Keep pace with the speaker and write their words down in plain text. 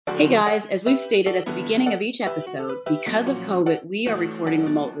Hey guys, as we've stated at the beginning of each episode, because of COVID, we are recording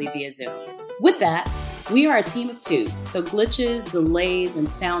remotely via Zoom. With that, we are a team of two, so glitches, delays, and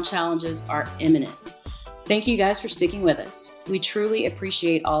sound challenges are imminent. Thank you guys for sticking with us. We truly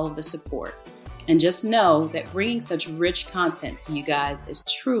appreciate all of the support. And just know that bringing such rich content to you guys is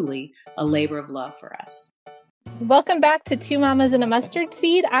truly a labor of love for us. Welcome back to Two Mamas and a Mustard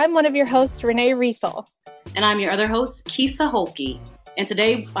Seed. I'm one of your hosts, Renee Riethel. And I'm your other host, Kisa Holke. And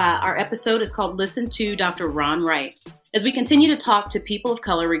today, our episode is called Listen to Dr. Ron Wright. As we continue to talk to people of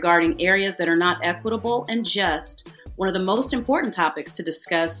color regarding areas that are not equitable and just, one of the most important topics to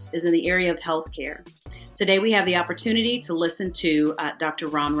discuss is in the area of healthcare. Today, we have the opportunity to listen to Dr.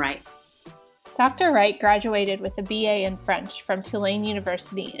 Ron Wright. Dr. Wright graduated with a BA in French from Tulane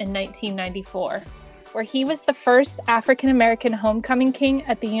University in 1994, where he was the first African-American homecoming king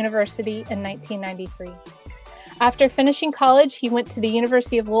at the university in 1993. After finishing college, he went to the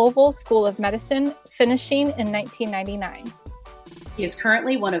University of Louisville School of Medicine, finishing in 1999. He is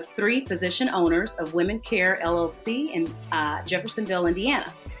currently one of 3 physician owners of WomanCare LLC in Jeffersonville,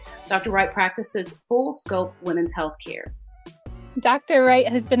 Indiana. Dr. Wright practices full-scope women's health care. Dr. Wright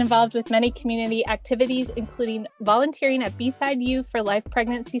has been involved with many community activities, including volunteering at Beside You for Life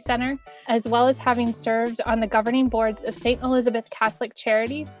Pregnancy Center, as well as having served on the governing boards of St. Elizabeth Catholic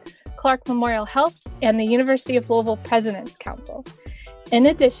Charities, Clark Memorial Health, and the University of Louisville President's Council. In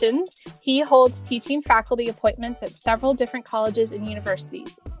addition, he holds teaching faculty appointments at several different colleges and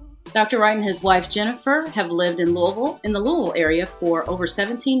universities. Dr. Wright and his wife, Jennifer, have lived in the Louisville area for over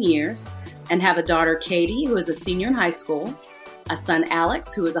 17 years and have a daughter, Katie, who is a senior in high school, a son,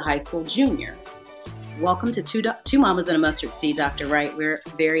 Alex, who is a high school junior. Welcome to Two Mamas and a Mustard Seed, Dr. Wright. We're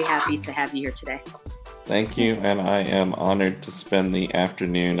very happy to have you here today. Thank you, and I am honored to spend the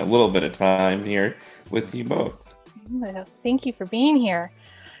afternoon, a little bit of time here with you both. Well, thank you for being here.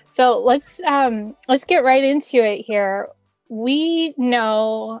 So let's get right into it here. We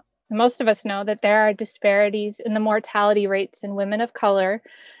know, most of us know, that there are disparities in the mortality rates in women of color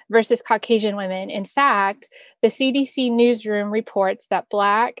versus Caucasian women. In fact, the CDC Newsroom reports that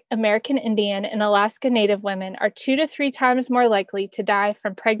Black, American Indian, and Alaska Native women are 2 to 3 times more likely to die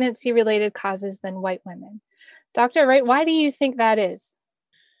from pregnancy-related causes than white women. Dr. Wright, why do you think that is?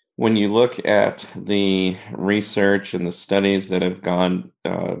 When you look at the research and the studies that have gone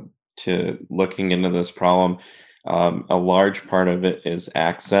to looking into this problem, a large part of it is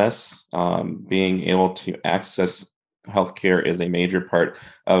access. Being able to access healthcare is a major part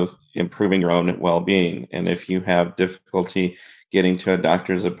of improving your own well-being. And if you have difficulty getting to a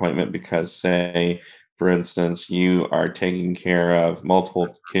doctor's appointment because, say, for instance, you are taking care of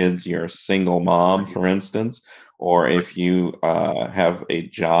multiple kids, you're a single mom, for instance, or if you have a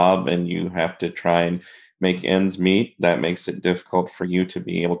job and you have to try and make ends meet, that makes it difficult for you to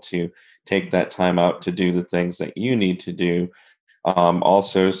be able to take that time out to do the things that you need to do.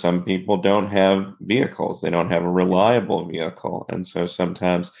 Also, some people don't have vehicles. They don't have a reliable vehicle. And so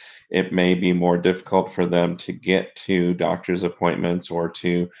sometimes it may be more difficult for them to get to doctor's appointments or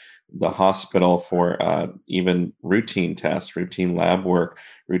to the hospital for even routine tests, routine lab work,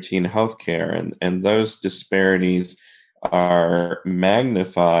 routine healthcare. And those disparities are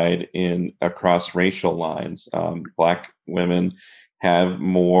magnified across racial lines. Black women have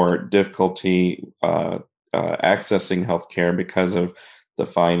more difficulty accessing healthcare because of the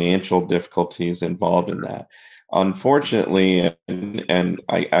financial difficulties involved in that. Unfortunately, and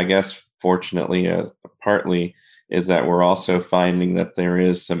I guess fortunately, partly, is that we're also finding that there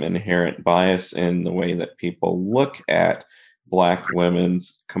is some inherent bias in the way that people look at Black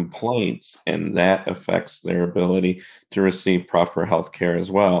women's complaints, and that affects their ability to receive proper health care as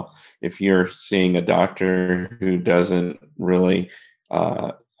well. If you're seeing a doctor who doesn't really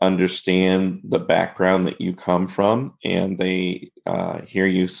understand the background that you come from, and they hear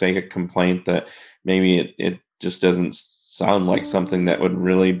you say a complaint that maybe it just doesn't sound like something that would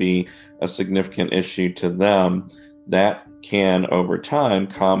really be a significant issue to them, that can over time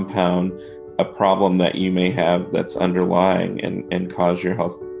compound a problem that you may have that's underlying and cause your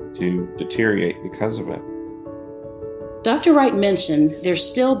health to deteriorate because of it. Dr. Wright mentioned there's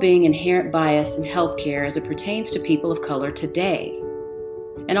still being inherent bias in healthcare as it pertains to people of color today.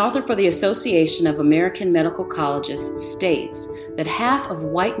 An author for the Association of American Medical Colleges states that half of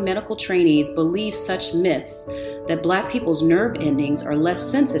white medical trainees believe such myths that Black people's nerve endings are less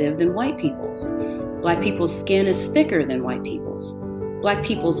sensitive than white people's. Black people's skin is thicker than white people's. Black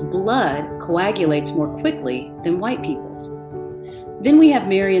people's blood coagulates more quickly than white people's. Then we have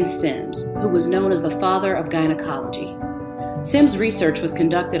Marion Sims, who was known as the father of gynecology. Sims' research was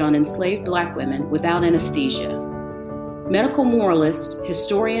conducted on enslaved Black women without anesthesia. Medical moralists,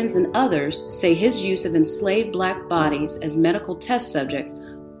 historians, and others say his use of enslaved Black bodies as medical test subjects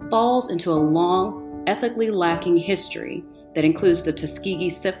falls into a long, ethically lacking history that includes the Tuskegee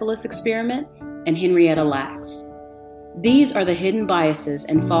syphilis experiment and Henrietta Lacks. These are the hidden biases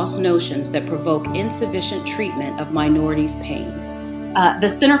and false notions that provoke insufficient treatment of minorities' pain. The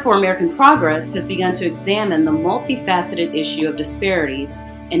Center for American Progress has begun to examine the multifaceted issue of disparities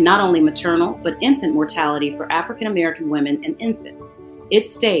in not only maternal but infant mortality for African American women and infants. It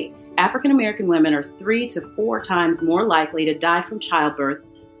states African American women are 3 to 4 times more likely to die from childbirth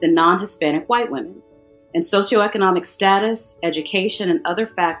than non-Hispanic white women. And socioeconomic status, education, and other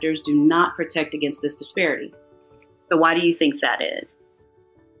factors do not protect against this disparity. So why do you think that is?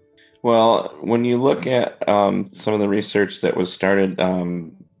 Well, when you look at some of the research that was started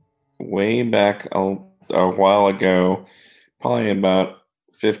way back a while ago, probably about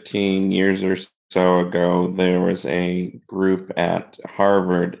 15 years or so ago, there was a group at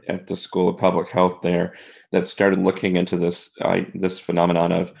Harvard at the School of Public Health there that started looking into this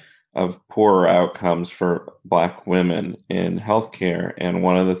phenomenon of poorer outcomes for Black women in healthcare. And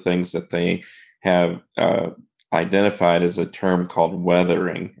one of the things that they have identified is a term called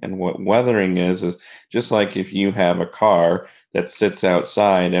weathering. And what weathering is just like if you have a car that sits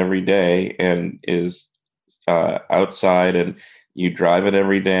outside every day and is outside and you drive it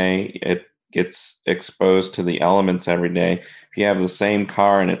every day, it gets exposed to the elements every day. If you have the same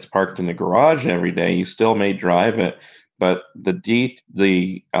car and it's parked in the garage every day, you still may drive it, but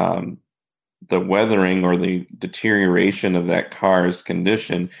the weathering or the deterioration of that car's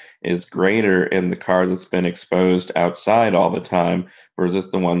condition is greater in the car that's been exposed outside all the time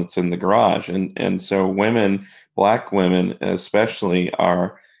versus the one that's in the garage. And so women, Black women especially,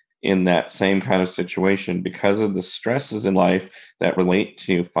 are in that same kind of situation because of the stresses in life that relate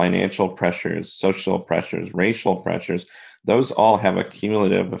to financial pressures, social pressures, racial pressures. Those all have a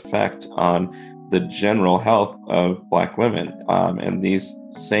cumulative effect on the general health of Black women. And these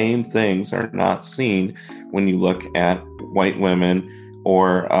same things are not seen when you look at white women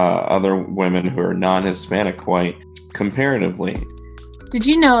or other women who are non-Hispanic white comparatively. Did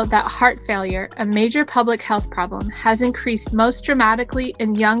you know that heart failure, a major public health problem, has increased most dramatically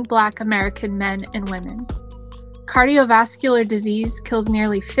in young Black American men and women? Cardiovascular disease kills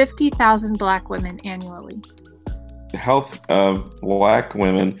nearly 50,000 Black women annually. The health of Black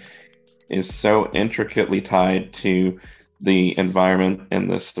women is so intricately tied to the environment and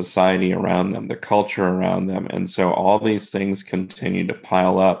the society around them, the culture around them. And so all these things continue to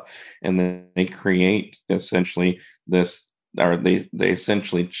pile up, and then they create essentially this, or they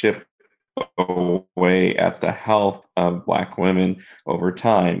essentially chip away at the health of Black women over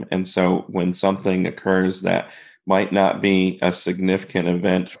time. And so when something occurs that might not be a significant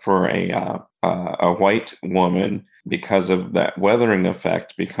event for a white woman, because of that weathering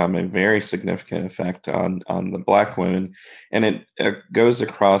effect, become a very significant effect on the Black women. And it goes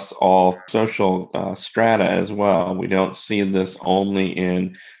across all social strata as well. We don't see this only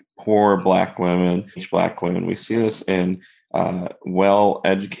in poor Black women, Black women. We see this in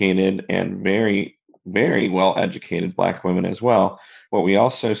well-educated and very, very well-educated Black women as well. What we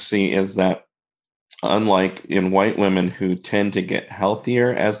also see is that unlike in white women who tend to get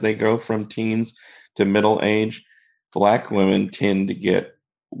healthier as they go from teens to middle age, Black women tend to get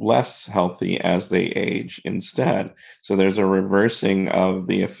less healthy as they age instead. So there's a reversing of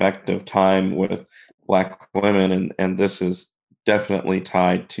the effect of time with Black women, and this is definitely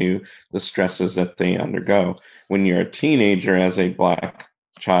tied to the stresses that they undergo. When you're a teenager as a Black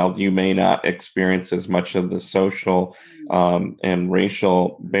child, you may not experience as much of the social and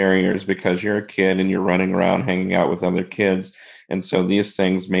racial barriers because you're a kid and you're running around hanging out with other kids. And so these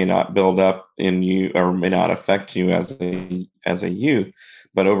things may not build up in you or may not affect you as a youth.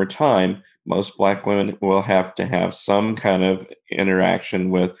 But over time, most Black women will have to have some kind of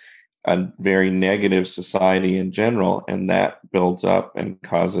interaction with a very negative society in general, and that builds up and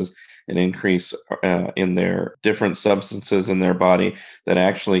causes an increase in their different substances in their body that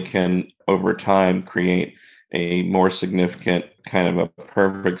actually can, over time, create a more significant kind of a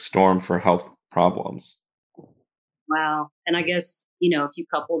perfect storm for health problems. Wow. And I guess, if you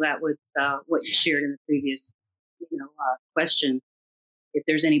couple that with what you shared in the previous, question, if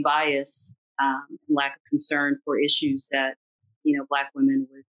there's any bias, lack of concern for issues that, Black women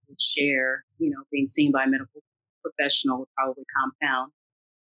would share, being seen by a medical professional would probably compound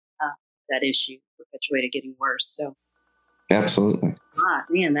that issue, perpetuate it getting worse. So, absolutely.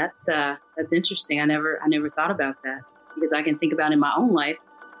 Man, that's interesting. I never thought about that, because I can think about in my own life,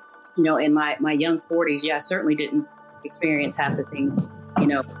 in my young 40s. Yeah, I certainly didn't experience half the things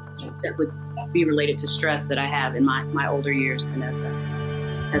that would be related to stress that I have in my older years and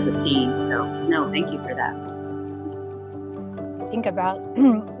as a teen. So no, thank you for that. Think about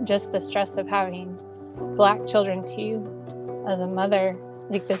just the stress of having Black children too, as a mother,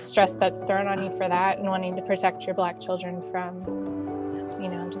 like the stress that's thrown on you for that, and wanting to protect your Black children from,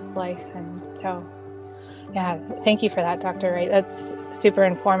 just life. And so, yeah, thank you for that, Dr. Wright. That's super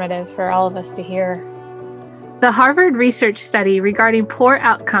informative for all of us to hear. The Harvard research study regarding poor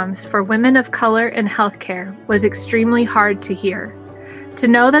outcomes for women of color in healthcare was extremely hard to hear. To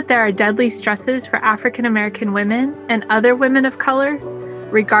know that there are deadly stresses for African American women and other women of color,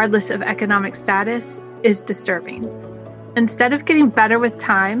 regardless of economic status, is disturbing. Instead of getting better with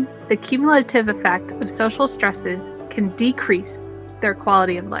time, the cumulative effect of social stresses can decrease their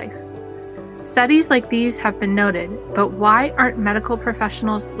quality of life. Studies like these have been noted, but why aren't medical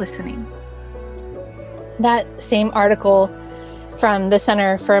professionals listening? That same article from the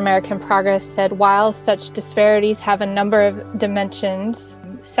Center for American Progress said, while such disparities have a number of dimensions,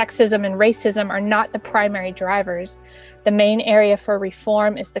 sexism and racism are not the primary drivers. The main area for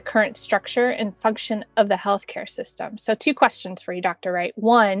reform is the current structure and function of the healthcare system. So 2 questions for you, Dr. Wright.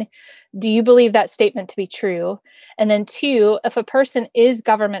 1, do you believe that statement to be true? And then 2, if a person is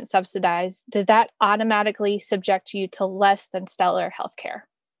government subsidized, does that automatically subject you to less than stellar healthcare?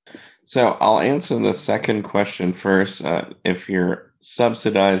 So I'll answer the second question first. If you're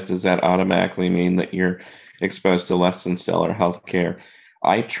subsidized, does that automatically mean that you're exposed to less than stellar healthcare?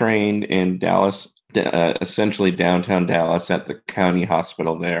 I trained in Dallas, essentially downtown Dallas, at the county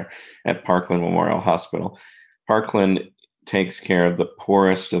hospital there at Parkland Memorial Hospital. Parkland takes care of the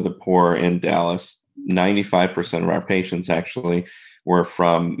poorest of the poor in Dallas. 95% of our patients actually were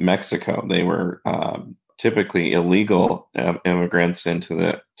from Mexico. They were typically illegal immigrants into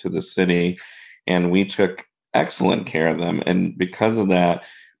the city, and we took excellent care of them. And because of that,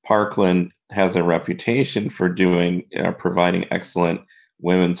 Parkland has a reputation for providing excellent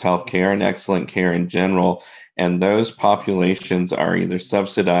women's health care and excellent care in general. And those populations are either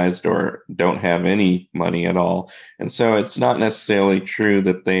subsidized or don't have any money at all. And so it's not necessarily true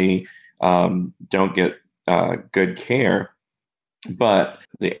that they don't get good care, but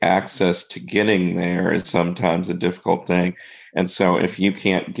the access to getting there is sometimes a difficult thing. And so if you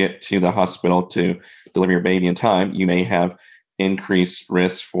can't get to the hospital to deliver your baby in time, you may have increased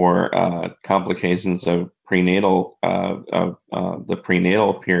risk for complications of the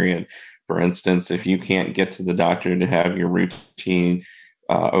prenatal period. For instance, if you can't get to the doctor to have your routine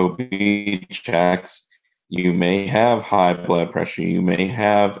OB checks, you may have high blood pressure, you may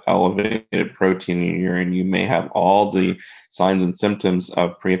have elevated protein in your urine, you may have all the signs and symptoms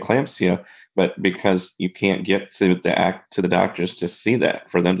of preeclampsia, but because you can't get to the doctors to see that,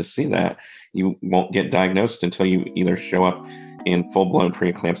 for them to see that, you won't get diagnosed until you either show up in full-blown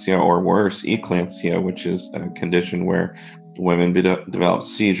preeclampsia or worse, eclampsia, which is a condition where women develop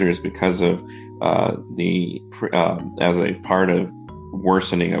seizures because of as a part of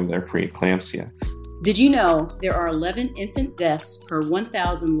worsening of their preeclampsia. Did you know there are 11 infant deaths per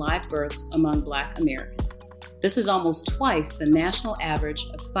 1,000 live births among Black Americans? This is almost twice the national average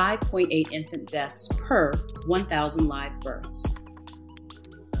of 5.8 infant deaths per 1,000 live births.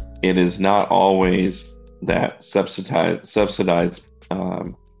 It is not always that subsidized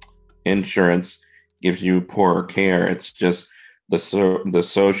insurance gives you poorer care. It's just the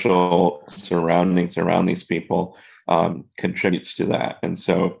social surroundings around these people contributes to that. And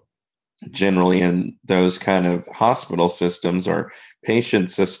so generally in those kind of hospital systems or patient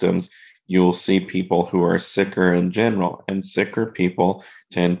systems, you'll see people who are sicker in general, and sicker people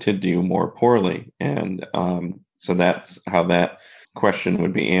tend to do more poorly. And so that's how that question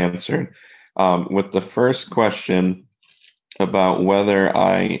would be answered. With the first question about whether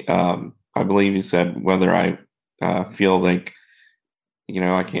I believe you said whether I feel like,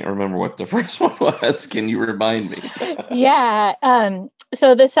 I can't remember what the first one was. Can you remind me? Yeah.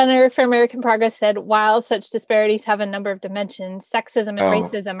 So the Center for American Progress said, while such disparities have a number of dimensions, sexism and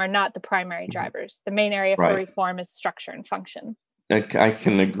racism are not the primary drivers. The main area for reform is structure and function. I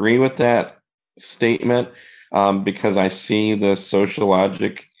can agree with that statement because I see the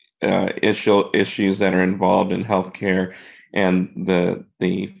sociologic issues that are involved in healthcare and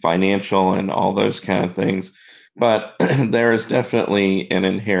the financial and all those kind of things. But there is definitely an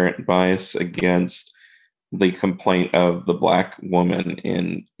inherent bias against the complaint of the Black woman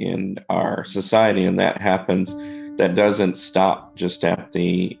in our society, and that happens. That doesn't stop just at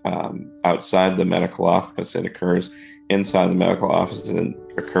the outside the medical office. It occurs inside the medical office and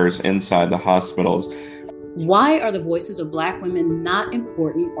occurs inside the hospitals. Why are the voices of Black women not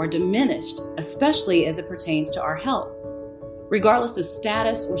important or diminished, especially as it pertains to our health? Regardless of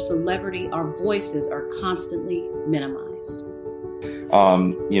status or celebrity, our voices are constantly minimized.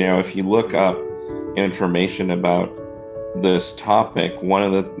 If you look up information about this topic, one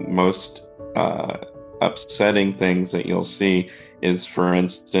of the most upsetting things that you'll see is, for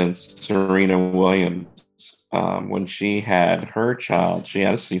instance, Serena Williams. When she had her child, she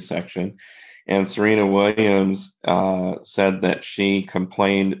had a C-section, and Serena Williams said that she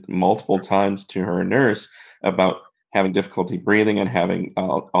complained multiple times to her nurse about having difficulty breathing and having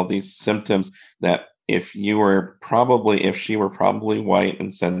all these symptoms that if she were probably white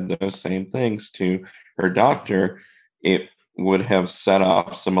and said those same things to her doctor, it would have set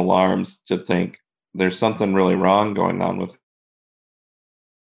off some alarms to think there's something really wrong going on with her.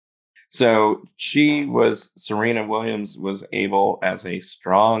 So Serena Williams was able, as a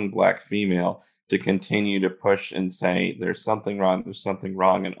strong Black female, to continue to push and say, there's something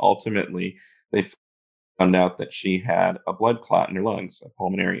wrong. And ultimately, they found out that she had a blood clot in her lungs, a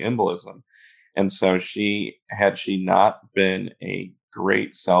pulmonary embolism. And so had she not been a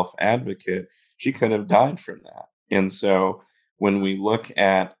great self-advocate, she could have died from that. And so when we look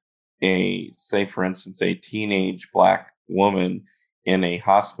at say, for instance, a teenage Black woman in a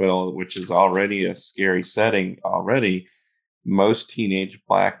hospital, which is already a scary setting already, most teenage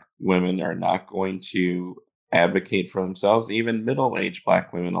Black women are not going to advocate for themselves. Even middle-aged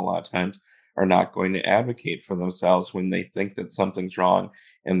Black women, a lot of times, are not going to advocate for themselves when they think that something's wrong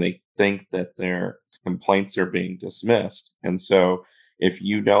and they think that their complaints are being dismissed. And so if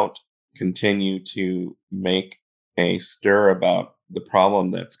you don't continue to make a stir about the problem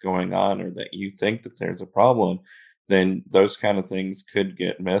that's going on, or that you think that there's a problem, then those kind of things could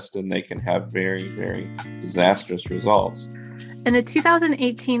get missed and they can have very, very disastrous results. In a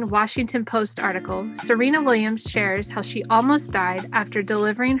 2018 Washington Post article, Serena Williams shares how she almost died after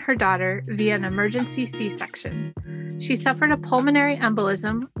delivering her daughter via an emergency C-section. She suffered a pulmonary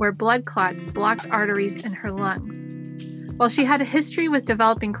embolism where blood clots blocked arteries in her lungs. While she had a history with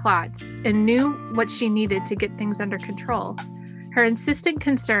developing clots and knew what she needed to get things under control, her insistent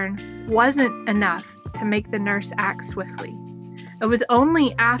concern wasn't enough to make the nurse act swiftly. It was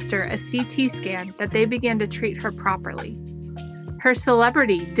only after a CT scan that they began to treat her properly. Her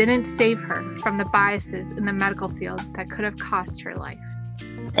celebrity didn't save her from the biases in the medical field that could have cost her life.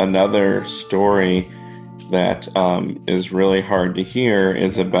 Another story that is really hard to hear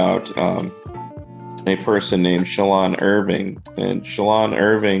is about a person named Shalon Irving. And Shalon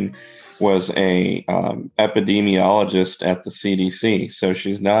Irving was a epidemiologist at the CDC. So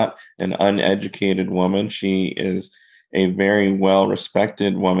she's not an uneducated woman. She is a very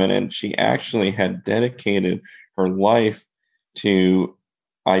well-respected woman, and she actually had dedicated her life to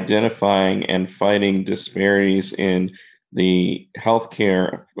identifying and fighting disparities in the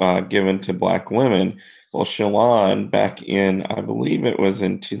healthcare given to Black women. Well, Shalon, back in, I believe it was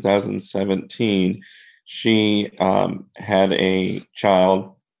in 2017, she had a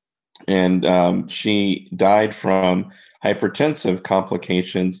child, and she died from hypertensive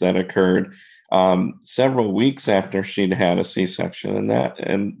complications that occurred several weeks after she'd had a C-section,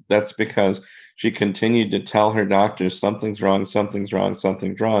 and that's because she continued to tell her doctors something's wrong.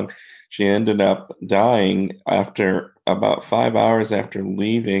 She ended up dying after about 5 hours after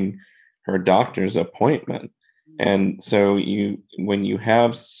leaving her doctor's appointment. And so when you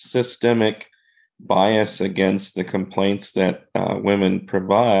have systemic bias against the complaints that women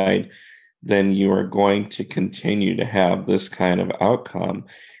provide, then you are going to continue to have this kind of outcome.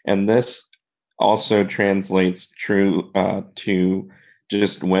 And this also translates true to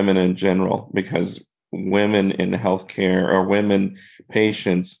just women in general, because women in healthcare, or women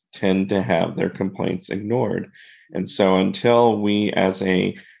patients, tend to have their complaints ignored. And so until we as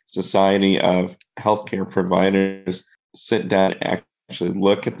a society of healthcare providers sit down and actually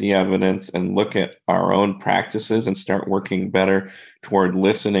look at the evidence and look at our own practices and start working better toward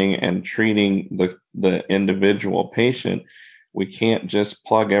listening and treating the individual patient, we can't just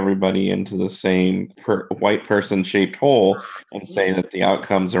plug everybody into the same white person shaped hole and say that the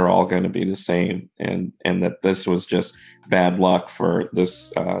outcomes are all going to be the same, and that this was just bad luck for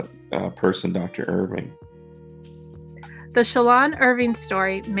this person, Dr. Irving. The Shalon Irving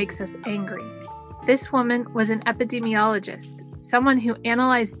story makes us angry. This woman was an epidemiologist, someone who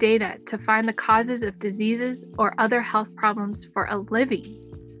analyzed data to find the causes of diseases or other health problems for a living.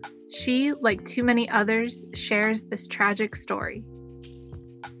 She, like too many others, shares this tragic story.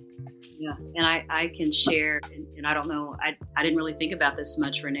 Yeah, and I can share, and I don't know, I didn't really think about this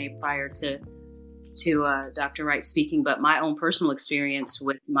much, Renee, prior to Dr. Wright speaking, but my own personal experience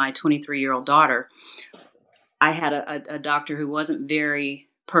with my 23-year-old daughter, I had a doctor who wasn't very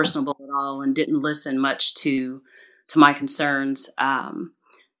personable at all and didn't listen much to my concerns.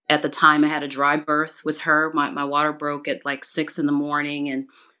 At the time, I had a dry birth with her. My water broke at like 6 a.m, and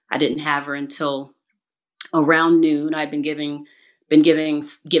I didn't have her until around noon. I'd been given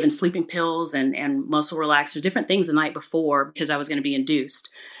sleeping pills and muscle relaxers, different things the night before because I was going to be induced.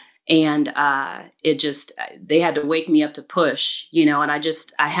 And they had to wake me up to push, and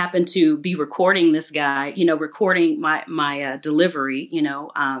I happened to be recording this guy, recording my delivery,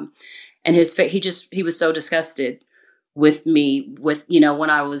 and his face, he was so disgusted with me when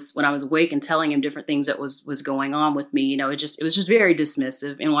I was awake and telling him different things that was going on with me. It was just very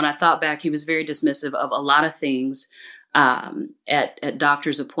dismissive. And when I thought back, he was very dismissive of a lot of things at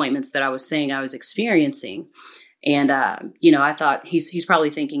doctor's appointments that I was saying I was experiencing. And, I thought he's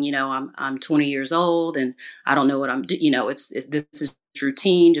probably thinking, I'm 20 years old and I don't know what I'm doing. This is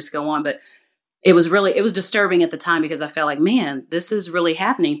routine, just go on. But it was disturbing at the time because I felt like, man, this is really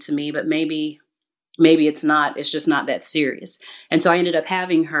happening to me, but maybe it's not, it's just not that serious. And so I ended up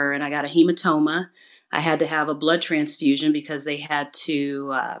having her and I got a hematoma. I had to have a blood transfusion because they had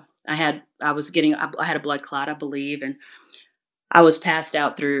to, I had a blood clot, I believe. And I was passed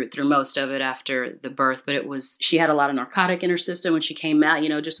out through most of it after the birth, but she had a lot of narcotic in her system when she came out,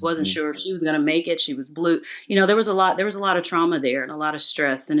 just wasn't sure if she was going to make it. She was blue. There was a lot of trauma there and a lot of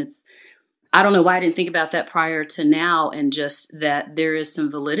stress. And I don't know why I didn't think about that prior to now, and just that there is some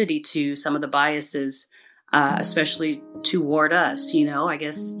validity to some of the biases, especially toward us. I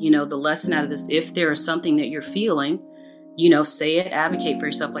guess, the lesson out of this, if there is something that you're feeling, say it, advocate for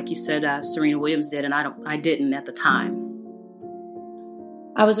yourself. Like you said, Serena Williams did, and I didn't at the time.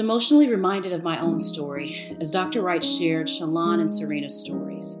 I was emotionally reminded of my own story as Dr. Wright shared Shalon and Serena's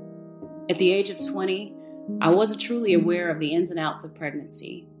stories. At the age of 20, I wasn't truly aware of the ins and outs of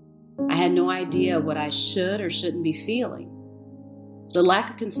pregnancy. I had no idea what I should or shouldn't be feeling. The lack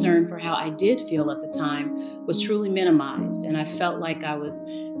of concern for how I did feel at the time was truly minimized, and I felt like I was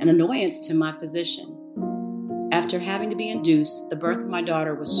an annoyance to my physician. After having to be induced, the birth of my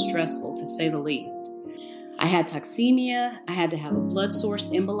daughter was stressful, to say the least. I had toxemia, I had to have a blood source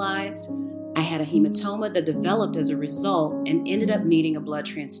embolized, I had a hematoma that developed as a result and ended up needing a blood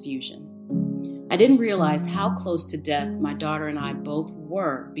transfusion. I didn't realize how close to death my daughter and I both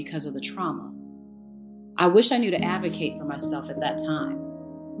were because of the trauma. I wish I knew to advocate for myself at that time.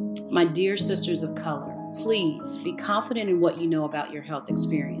 My dear sisters of color, please be confident in what you know about your health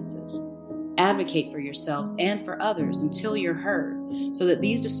experiences. Advocate for yourselves and for others until you're heard, so that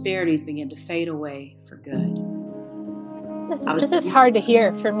these disparities begin to fade away for good. This is hard to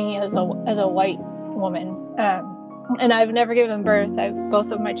hear for me as a white woman. And I've never given birth.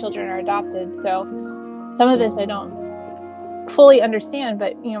 Both of my children are adopted. So some of this I don't fully understand,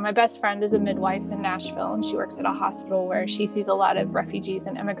 but my best friend is a midwife in Nashville, and she works at a hospital where she sees a lot of refugees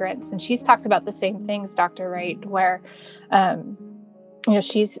and immigrants. And she's talked about the same things, Dr. Wright, where,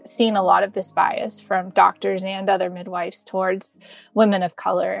 she's seen a lot of this bias from doctors and other midwives towards women of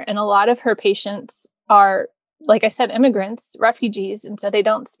color. And a lot of her patients are, like I said, immigrants, refugees, and so they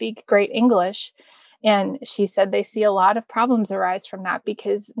don't speak great English. And she said they see a lot of problems arise from that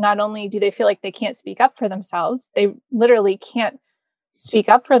because not only do they feel like they can't speak up for themselves, they literally can't speak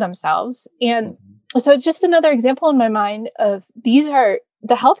up for themselves. And so it's just another example in my mind of these are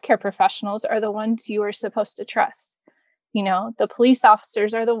the healthcare professionals are the ones you are supposed to trust. The police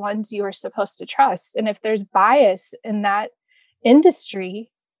officers are the ones you are supposed to trust. And if there's bias in that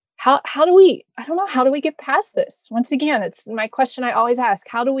industry, how do we get past this? Once again, it's my question I always ask,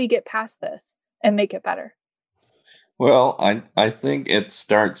 how do we get past this and make it better? Well, I think it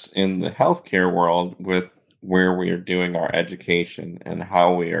starts in the healthcare world with where we are doing our education and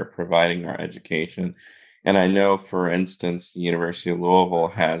how we are providing our education. And I know, for instance, the University of Louisville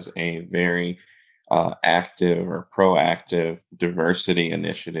has a very active or proactive diversity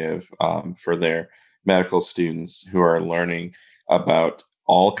initiative for their medical students who are learning about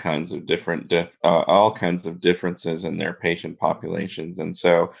all kinds of differences in their patient populations. And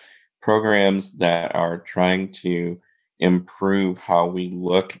so programs that are trying to improve how we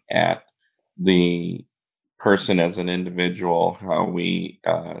look at the person as an individual, how we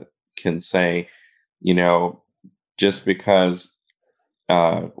can say, just because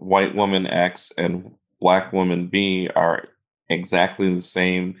white woman X and black woman B are exactly the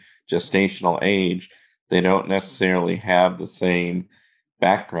same gestational age, they don't necessarily have the same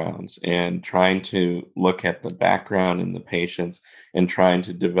backgrounds, and trying to look at the background in the patients and trying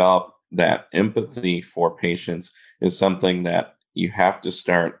to develop that empathy for patients is something that you have to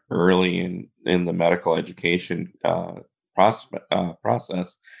start early in the medical education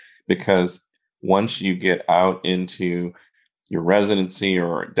process, because once you get out into your residency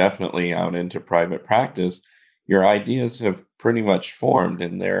or definitely out into private practice, your ideas have pretty much formed,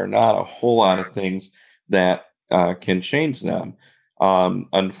 and there are not a whole lot of things that can change them.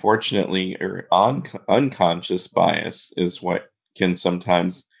 Unfortunately, or unconscious bias is what can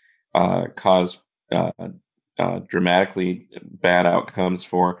sometimes cause dramatically bad outcomes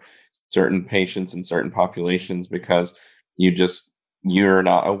for certain patients and certain populations, because you're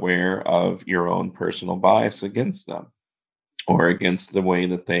not aware of your own personal bias against them or against the way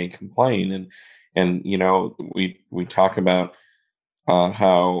that they complain. And we talk about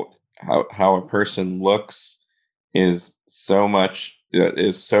how a person looks is so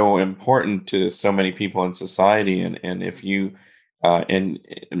important to so many people in society. And if you in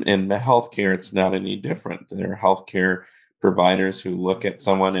healthcare, it's not any different. There are healthcare providers who look at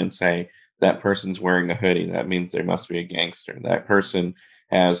someone and say, that person's wearing a hoodie, that means they must be a gangster. That person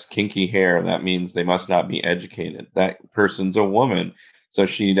has kinky hair, that means they must not be educated. That person's a woman, so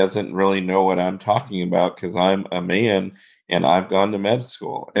she doesn't really know what I'm talking about because I'm a man and I've gone to med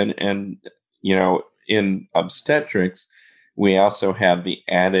school. And in obstetrics, we also have the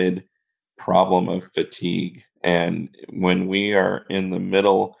added problem of fatigue. And when we are in the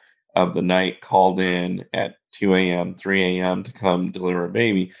middle of the night called in at 2 a.m., 3 a.m. to come deliver a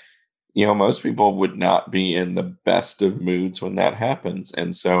baby, most people would not be in the best of moods when that happens.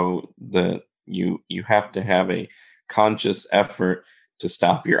 And so you have to have a conscious effort to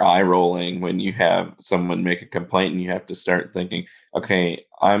stop your eye rolling when you have someone make a complaint, and you have to start thinking, okay,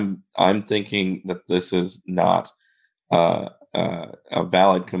 I'm thinking that this is not a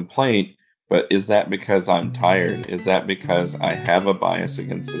valid complaint, but is that because I'm tired? Is that because I have a bias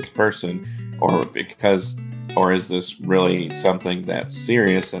against this person, or is this really something that's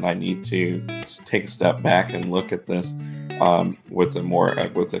serious and I need to take a step back and look at this with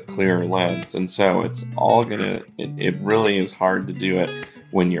a clearer lens? And so it's all it really is hard to do it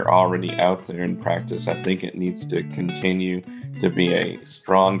when you're already out there in practice. I think it needs to continue to be a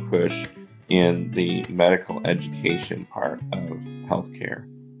strong push in the medical education part of healthcare.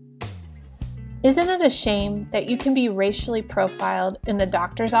 Isn't it a shame that you can be racially profiled in the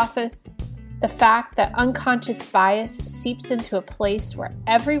doctor's office? The fact that unconscious bias seeps into a place where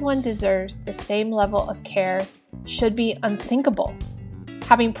everyone deserves the same level of care should be unthinkable.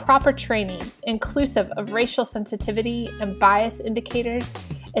 Having proper training, inclusive of racial sensitivity and bias indicators,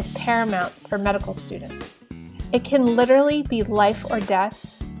 is paramount for medical students. It can literally be life or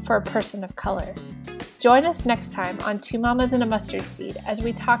death for a person of color. Join us next time on Two Mamas and a Mustard Seed as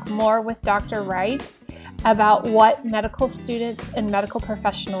we talk more with Dr. Wright about what medical students and medical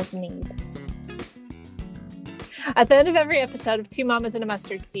professionals need. At the end of every episode of Two Mamas and a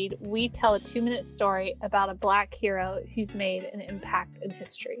Mustard Seed, we tell a 2-minute story about a Black hero who's made an impact in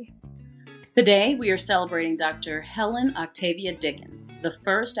history. Today, we are celebrating Dr. Helen Octavia Dickens, the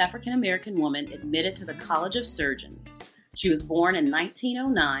first African-American woman admitted to the College of Surgeons. She was born in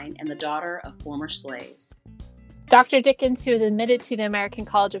 1909 and the daughter of former slaves. Dr. Dickens, who was admitted to the American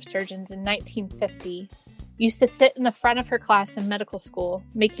College of Surgeons in 1950, used to sit in the front of her class in medical school,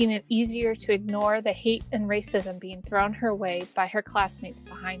 making it easier to ignore the hate and racism being thrown her way by her classmates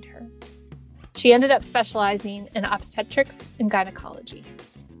behind her. She ended up specializing in obstetrics and gynecology.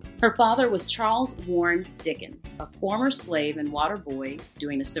 Her father was Charles Warren Dickens, a former slave and water boy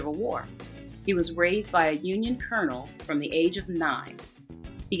during the Civil War. He was raised by a Union colonel from the age of 9.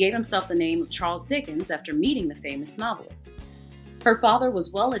 He gave himself the name of Charles Dickens after meeting the famous novelist. Her father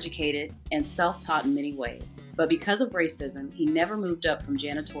was well-educated and self-taught in many ways, but because of racism, he never moved up from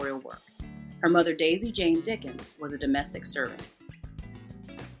janitorial work. Her mother, Daisy Jane Dickens, was a domestic servant.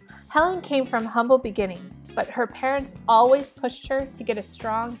 Helen came from humble beginnings, but her parents always pushed her to get a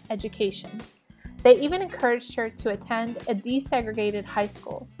strong education. They even encouraged her to attend a desegregated high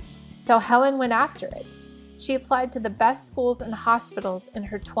school. So Helen went after it. She applied to the best schools and hospitals in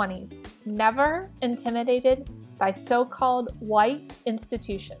her 20s, never intimidated by so-called white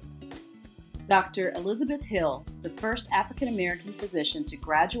institutions. Dr. Elizabeth Hill, the first African-American physician to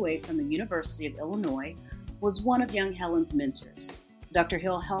graduate from the University of Illinois, was one of young Helen's mentors. Dr.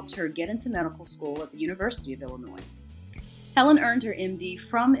 Hill helped her get into medical school at the University of Illinois. Helen earned her MD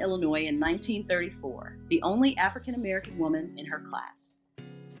from Illinois in 1934, the only African-American woman in her class.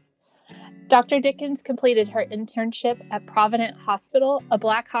 Dr. Dickens completed her internship at Provident Hospital, a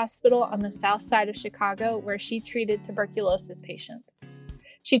Black hospital on the south side of Chicago where she treated tuberculosis patients.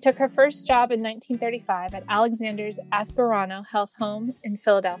 She took her first job in 1935 at Alexander's Asperano Health Home in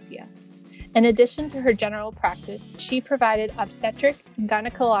Philadelphia. In addition to her general practice, she provided obstetric and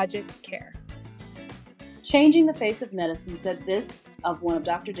gynecologic care. Changing the Face of Medicine said this of one of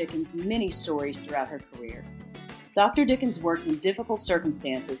Dr. Dickens' many stories throughout her career. Dr. Dickens worked in difficult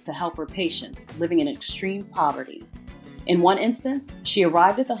circumstances to help her patients living in extreme poverty. In one instance, she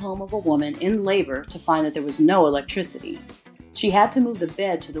arrived at the home of a woman in labor to find that there was no electricity. She had to move the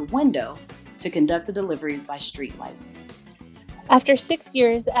bed to the window to conduct the delivery by streetlight. After 6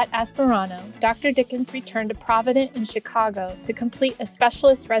 years at Esperanto, Dr. Dickens returned to Providence in Chicago to complete a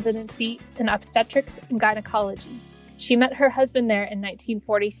specialist residency in obstetrics and gynecology. She met her husband there in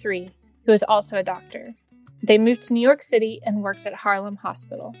 1943, who was also a doctor. They moved to New York City and worked at Harlem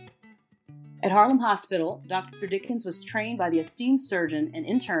Hospital. At Harlem Hospital, Dr. Dickens was trained by the esteemed surgeon and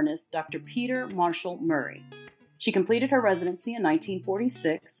internist Dr. Peter Marshall Murray. She completed her residency in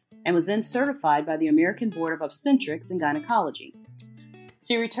 1946 and was then certified by the American Board of Obstetrics and Gynecology.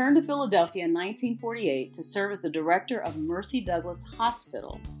 She returned to Philadelphia in 1948 to serve as the director of Mercy Douglas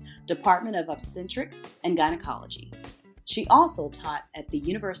Hospital, Department of Obstetrics and Gynecology. She also taught at the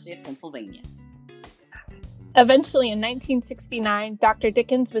University of Pennsylvania. Eventually, in 1969, Dr.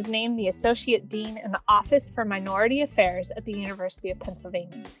 Dickens was named the Associate Dean in the Office for Minority Affairs at the University of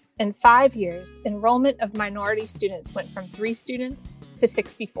Pennsylvania. In 5 years, enrollment of minority students went from 3 students to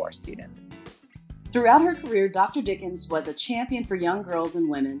 64 students. Throughout her career, Dr. Dickens was a champion for young girls and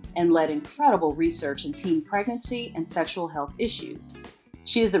women and led incredible research in teen pregnancy and sexual health issues.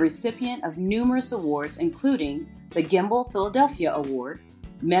 She is the recipient of numerous awards, including the Gimbel Philadelphia Award,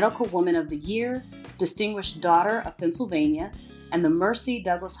 Medical Woman of the Year, Distinguished Daughter of Pennsylvania, and the Mercy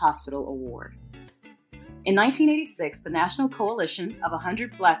Douglas Hospital Award. In 1986, the National Coalition of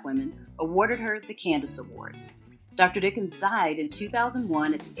 100 Black Women awarded her the Candace Award. Dr. Dickens died in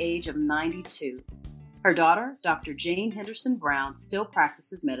 2001 at the age of 92. Her daughter, Dr. Jane Henderson Brown, still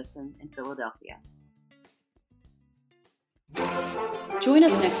practices medicine in Philadelphia. Join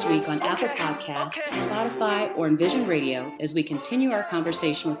us next week on Apple Podcasts, Spotify, or Envision Radio as we continue our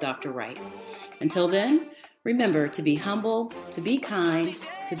conversation with Dr. Wright. Until then, remember to be humble, to be kind,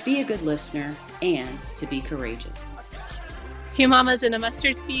 to be a good listener, and to be courageous. Two Mamas and a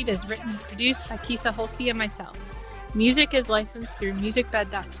Mustard Seed is written and produced by Kisa and myself. Music is licensed through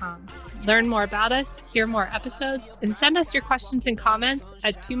musicbed.com. Learn more about us, hear more episodes, and send us your questions and comments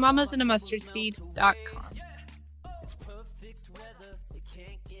at twomamasandamustardseed.com. It's perfect weather, it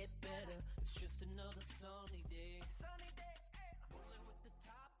can't get better. It's just another sunny day.